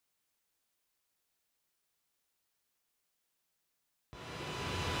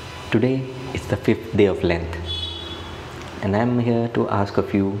Today is the 5th day of Lent, and I am here to ask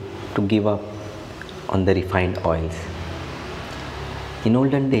of you to give up on the refined oils. In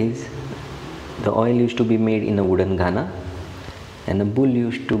olden days, the oil used to be made in a wooden ghana, and a bull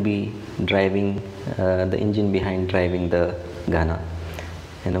used to be driving the engine behind driving the ghana,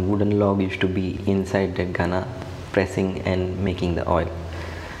 and a wooden log used to be inside that ghana pressing and making the oil.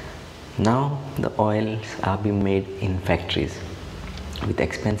 Now the oils are being made in factories with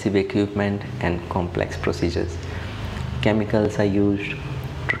expensive equipment and complex procedures. Chemicals are used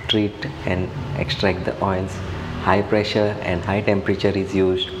to treat and extract the oils. High pressure and high temperature is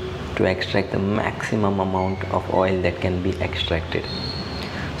used to extract the maximum amount of oil that can be extracted.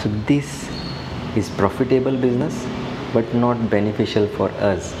 So this is profitable business but not beneficial for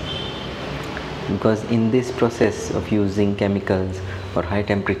us, because in this process of using chemicals or high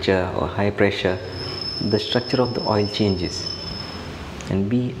temperature or high pressure, the structure of the oil changes and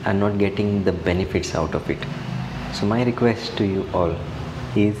we are not getting the benefits out of it. So my request to you all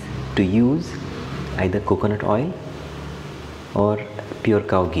is to use either coconut oil or pure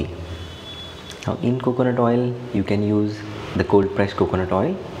cow ghee. Now in coconut oil you can use the cold pressed coconut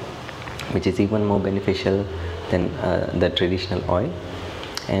oil, which is even more beneficial than the traditional oil,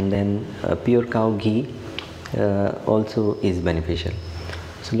 and then pure cow ghee also is beneficial.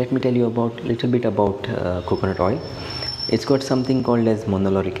 So let me tell you about little bit about coconut oil. It's got something called as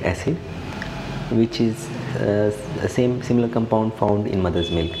monolauric acid, which is a similar compound found in mother's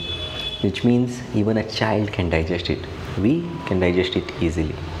milk, which means even a child can digest it. We can digest it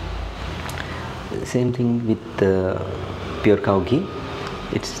easily. Same thing with pure cow ghee.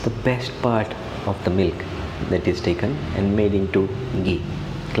 It's the best part of the milk that is taken and made into ghee,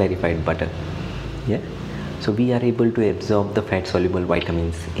 clarified butter. Yeah. So we are able to absorb the fat soluble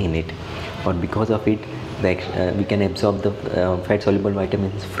vitamins in it, or because of it we can absorb the fat soluble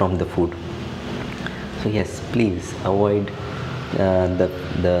vitamins from the food. So yes, please avoid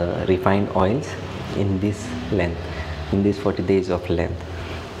the refined oils in this Lent, in these 40 days of Lent.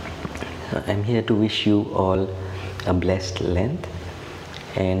 I'm here to wish you all a blessed Lent,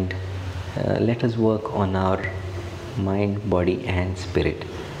 and let us work on our mind, body and spirit.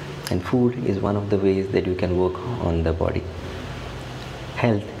 And food is one of the ways that you can work on the body.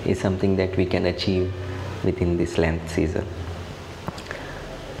 Health is something that we can achieve within this Lent season.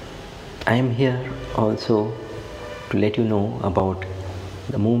 I am here also to let you know about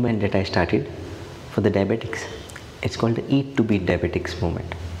the movement that I started for the diabetics. It's called the Eat to Beat Diabetics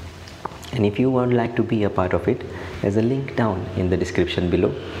movement. And if you would like to be a part of it, there's a link down in the description below,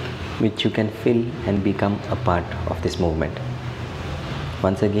 which you can fill and become a part of this movement.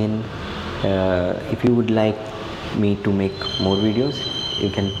 Once again, if you would like me to make more videos, you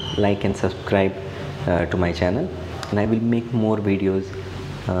can like and subscribe to my channel, and I will make more videos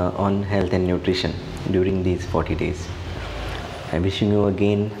on health and nutrition during these 40 days. I'm wishing you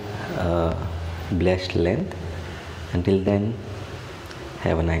again blessed Lent. Until then,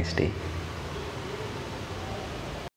 have a nice day.